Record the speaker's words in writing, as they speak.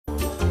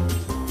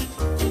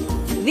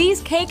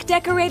These cake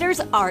decorators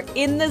are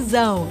in the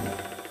zone.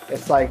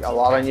 It's like a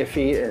lot on your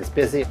feet and it's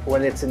busy.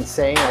 When it's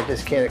insane, I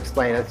just can't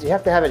explain it. You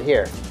have to have it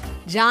here.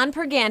 John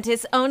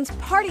Pergantis owns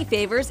Party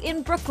Favors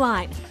in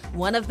Brookline,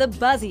 one of the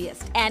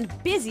buzziest and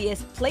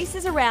busiest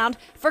places around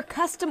for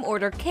custom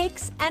order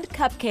cakes and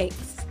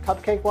cupcakes.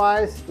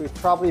 Cupcake-wise, we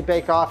probably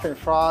bake off and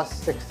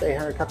frost 600 to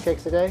 800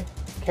 cupcakes a day.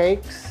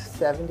 Cakes,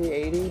 70,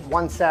 80.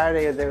 One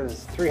Saturday, there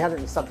was 300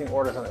 and something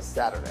orders on a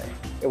Saturday.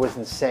 It was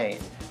insane.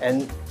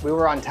 And we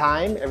were on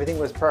time, everything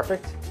was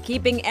perfect.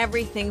 Keeping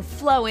everything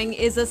flowing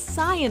is a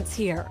science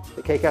here.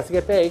 The cake has to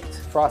get baked,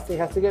 frosting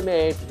has to get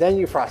made, then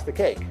you frost the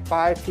cake.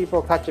 5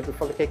 people touch it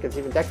before the cake is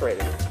even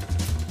decorated.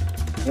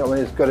 You're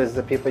only as good as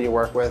the people you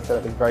work with.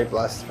 I've been very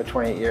blessed for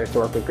 28 years to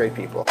work with great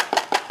people.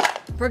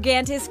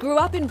 Pergantis grew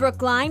up in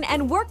Brookline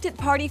and worked at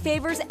Party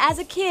Favors as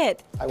a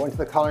kid. I went to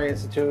the Culinary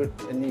Institute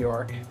in New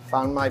York,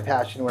 found my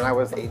passion when I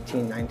was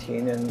 18,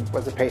 19, and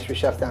was a pastry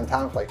chef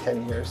downtown for like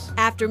 10 years.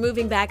 After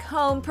moving back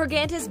home,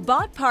 Pergantis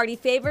bought Party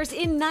Favors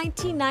in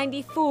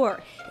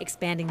 1994,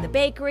 expanding the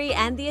bakery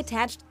and the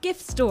attached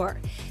gift store.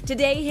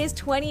 Today, his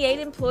 28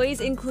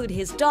 employees include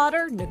his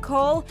daughter,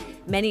 Nicole.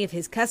 Many of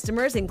his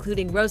customers,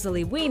 including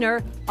Rosalie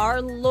Weiner,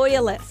 are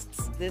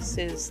loyalists. This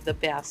is the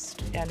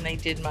best, and they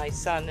did my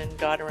son and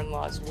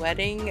daughter-in-law's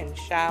wedding and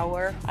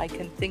shower. I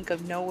can think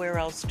of nowhere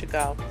else to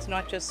go. It's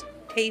not just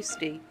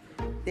tasty,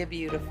 they're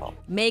beautiful.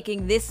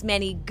 Making this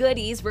many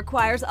goodies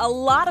requires a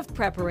lot of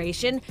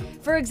preparation.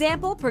 For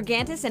example,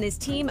 Pergantis and his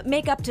team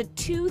make up to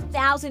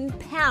 2,000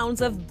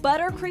 pounds of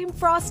buttercream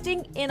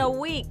frosting in a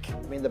week.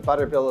 I mean, the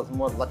butter bill is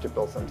more than electric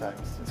bill sometimes.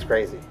 It's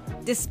crazy.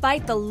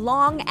 Despite the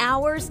long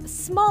hours,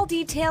 small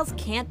details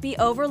can't be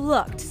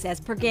overlooked,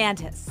 says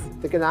Pergantis.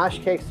 The ganache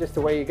cake's just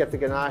the way you get the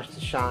ganache to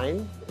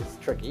shine. It's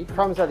tricky.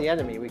 Crumbs are the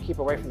enemy. We keep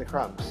away from the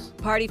crumbs.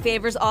 Party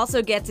Favors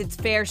also gets its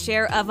fair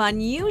share of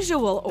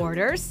unusual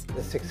orders.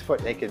 The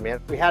 6-foot naked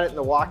man. We had it in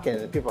the walk-in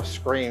and people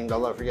screamed. I'll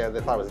never forget. They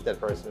thought it was a dead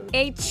person.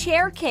 A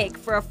chair cake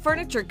for a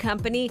furniture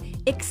company,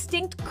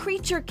 extinct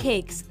creature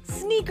cakes,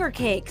 sneaker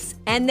cakes,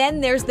 and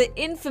then there's the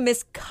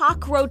infamous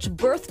cockroach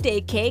birthday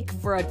cake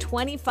for a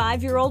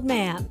 25-year-old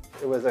man.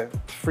 It was a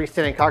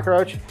freestanding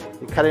cockroach.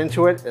 You cut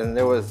into it and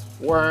there was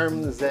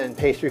worms and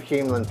pastry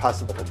cream and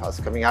pus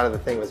coming out of the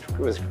thing. It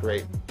was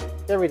great.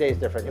 Every day is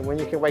different, and when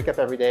you can wake up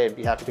every day and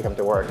be happy to come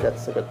to work,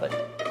 that's a good thing.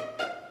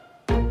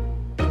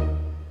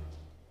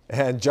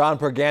 And John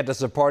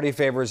Pergantis of Party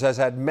Favors has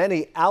had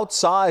many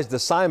outsized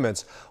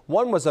assignments.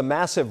 One was a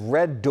massive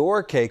red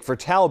door cake for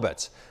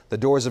Talbot's. The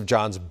doors of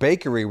John's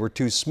bakery were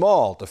too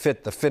small to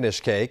fit the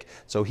finished cake,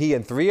 so he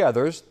and 3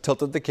 others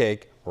tilted the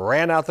cake,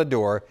 ran out the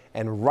door,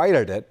 and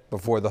righted it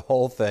before the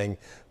whole thing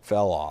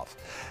fell off.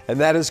 And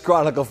that is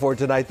Chronicle for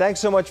tonight.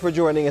 Thanks so much for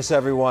joining us,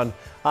 everyone.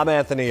 I'm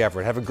Anthony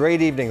Everett. Have a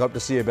great evening. Hope to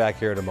see you back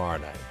here tomorrow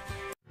night.